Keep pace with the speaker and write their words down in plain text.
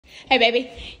Hey,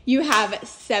 baby, you have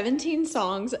 17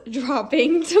 songs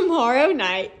dropping tomorrow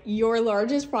night, your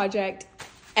largest project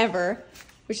ever,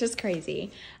 which is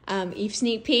crazy. You've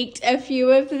sneak peeked a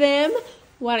few of them.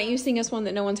 Why don't you sing us one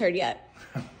that no one's heard yet?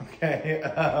 Okay.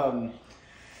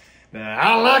 Now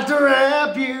I like to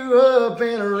wrap you up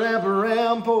in a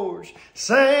wraparound porch,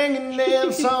 singing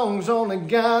them songs only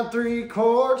got 3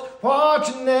 chords,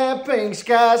 watching that pink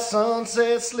sky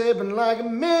sunset slipping like a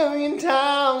million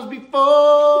times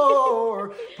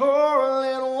before. Pour a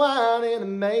little wine in a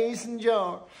mason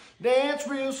jar, dance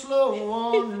real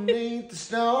slow underneath the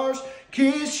stars,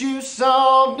 kiss you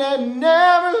soft and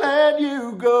never let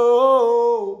you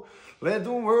go. Let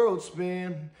the world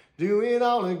spin, do it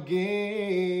all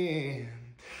again.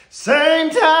 Same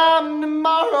time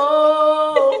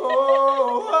tomorrow.